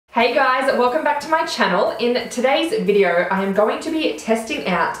Hey guys, welcome back to my channel. In today's video, I am going to be testing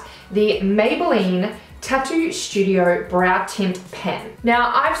out the Maybelline Tattoo Studio Brow Tint Pen.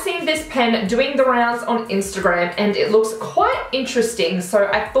 Now, I've seen this pen doing the rounds on Instagram and it looks quite interesting, so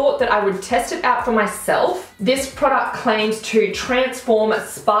I thought that I would test it out for myself. This product claims to transform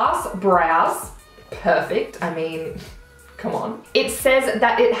sparse brows. Perfect, I mean, come on. It says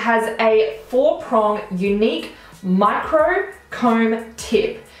that it has a 4-prong unique micro comb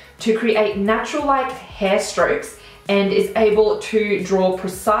tip to create natural-like hair strokes and is able to draw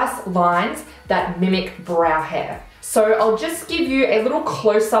precise lines that mimic brow hair. So I'll just give you a little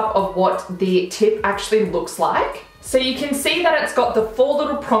close-up of what the tip actually looks like. So you can see that it's got the 4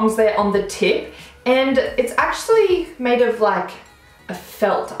 little prongs there on the tip, and it's actually made of like a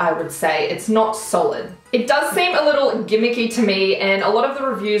felt, I would say. It's not solid. It does seem a little gimmicky to me, and a lot of the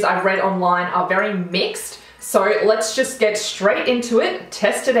reviews I've read online are very mixed. So let's just get straight into it,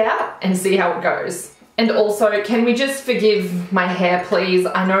 test it out, and see how it goes. And also, can we just forgive my hair, please?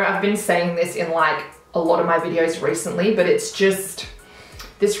 I know I've been saying this in like a lot of my videos recently, but it's just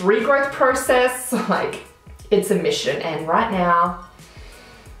this regrowth process, like it's a mission, and right now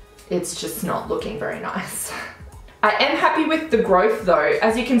it's just not looking very nice. I am happy with the growth though.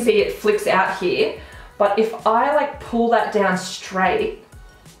 As you can see, it flicks out here, but if I like pull that down straight,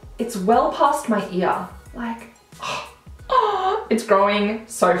 it's well past my ear. Like, it's growing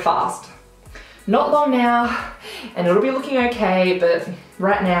so fast. Not long now, and it'll be looking okay, but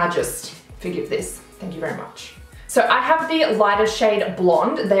right now, just forgive this. Thank you very much. So I have the lighter shade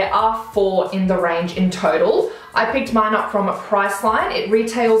blonde. There are 4 in the range in total. I picked mine up from Priceline. It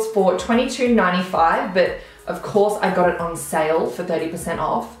retails for $22.95, but of course I got it on sale for 30%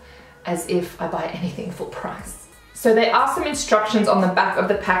 off, as if I buy anything full price. So there are some instructions on the back of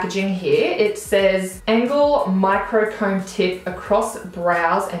the packaging here. It says, angle microcomb tip across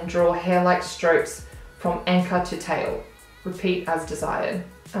brows and draw hair-like strokes from anchor to tail. Repeat as desired.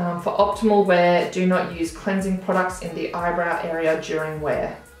 For optimal wear, do not use cleansing products in the eyebrow area during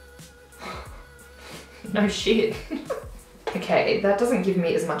wear. No shit. Okay, that doesn't give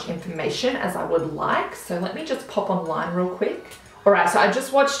me as much information as I would like, so let me just pop online real quick. Alright, so I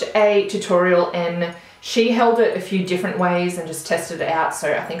just watched a tutorial and she held it a few different ways and just tested it out,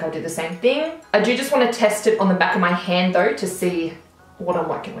 so I think I'll do the same thing. I do just want to test it on the back of my hand though to see what I'm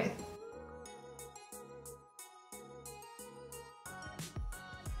working with.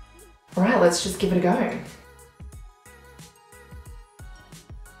 Alright, let's just give it a go.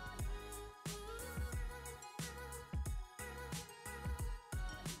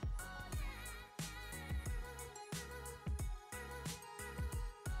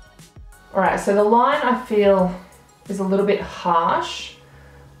 Alright, so the line I feel is a little bit harsh.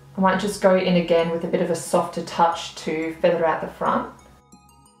 I might just go in again with a bit of a softer touch to feather out the front.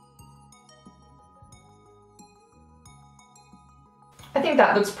 I think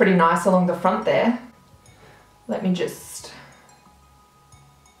that looks pretty nice along the front there. Let me just...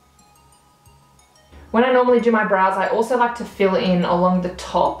 When I normally do my brows, I also like to fill in along the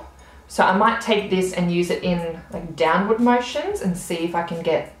top. So I might take this and use it in like downward motions and see if I can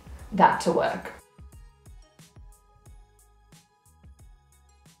get that to work.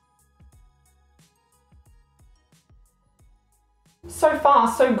 So far,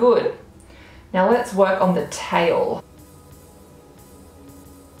 so good. Now let's work on the tail.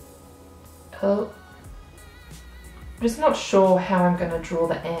 Oh, I'm just not sure how I'm going to draw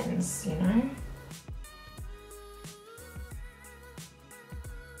the ends, you know?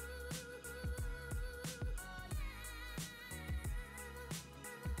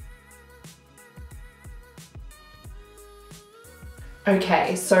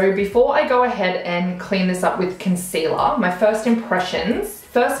 Okay, so before I go ahead and clean this up with concealer, my first impressions,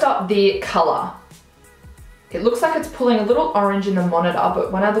 first up, the color. It looks like it's pulling a little orange in the monitor,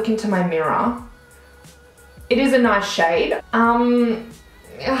 but when I look into my mirror, it is a nice shade. I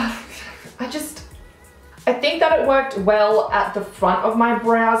think that it worked well at the front of my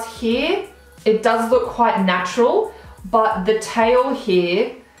brows here. It does look quite natural, but the tail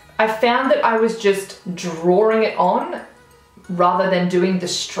here, I found that I was just drawing it on rather than doing the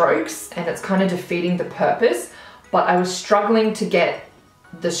strokes, and it's kind of defeating the purpose, but I was struggling to get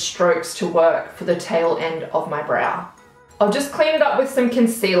the strokes to work for the tail end of my brow. I'll just clean it up with some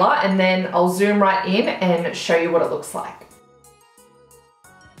concealer and then I'll zoom right in and show you what it looks like.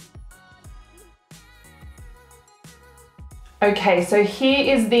 Okay, so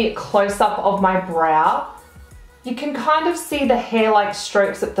here is the close-up of my brow. You can kind of see the hair-like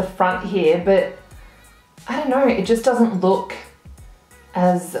strokes at the front here, but I don't know, it just doesn't look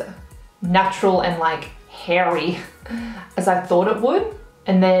as natural and like hairy as I thought it would.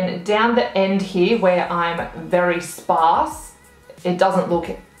 And then down the end here where I'm very sparse, it doesn't look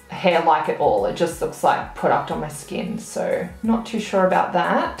hair-like at all. It just looks like product on my skin. So not too sure about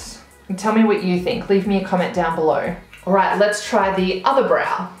that. And tell me what you think. Leave me a comment down below. All right, let's try the other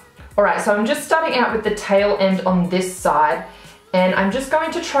brow. All right, so I'm just starting out with the tail end on this side, and I'm just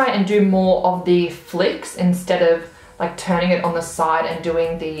going to try and do more of the flicks instead of like turning it on the side and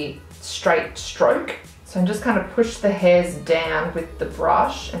doing the straight stroke. So I'm just kind of push the hairs down with the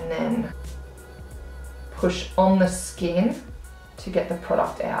brush and then push on the skin to get the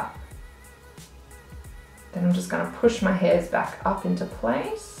product out. Then I'm just going to push my hairs back up into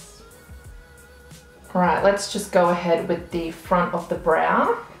place. All right, let's just go ahead with the front of the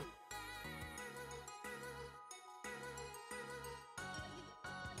brow.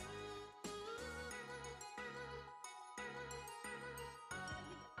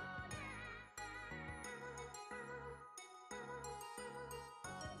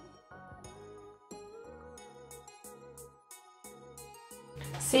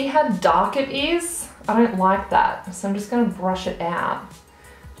 See how dark it is? I don't like that, so I'm just going to brush it out.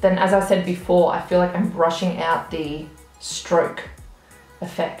 Then, as I said before, I feel like I'm brushing out the stroke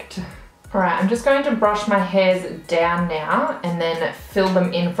effect. All right, I'm just going to brush my hairs down now and then fill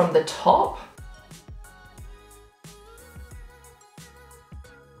them in from the top.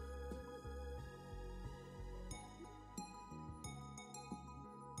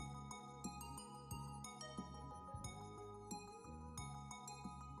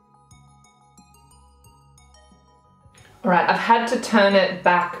 All right, I've had to turn it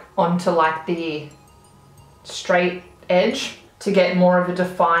back onto like the straight edge to get more of a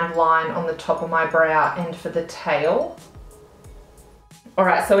defined line on the top of my brow and for the tail. All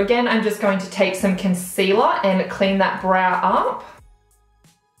right, so again, I'm just going to take some concealer and clean that brow up.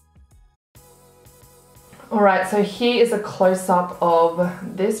 All right, so here is a close-up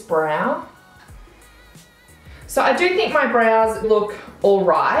of this brow. So I do think my brows look all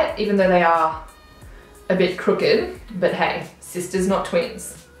right, even though they are a bit crooked, but hey, sisters not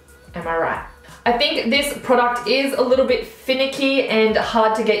twins, am I right? I think this product is a little bit finicky and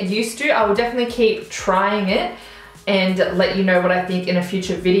hard to get used to. I will definitely keep trying it and let you know what I think in a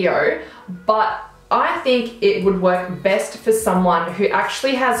future video, but I think it would work best for someone who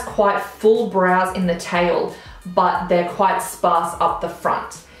actually has quite full brows in the tail, but they're quite sparse up the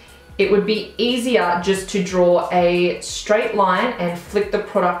front. It would be easier just to draw a straight line and flick the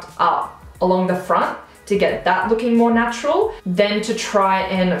product up along the front to get that looking more natural than to try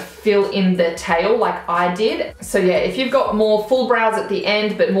and fill in the tail like I did. So yeah, if you've got more full brows at the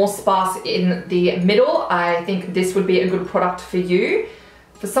end but more sparse in the middle, I think this would be a good product for you.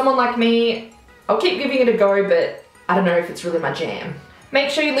 For someone like me, I'll keep giving it a go, but I don't know if it's really my jam. Make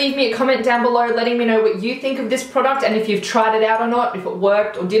sure you leave me a comment down below letting me know what you think of this product and if you've tried it out or not, if it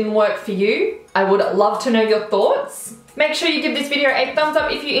worked or didn't work for you. I would love to know your thoughts. Make sure you give this video a thumbs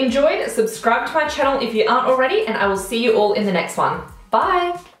up if you enjoyed, subscribe to my channel if you aren't already, and I will see you all in the next one.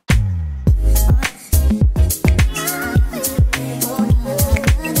 Bye!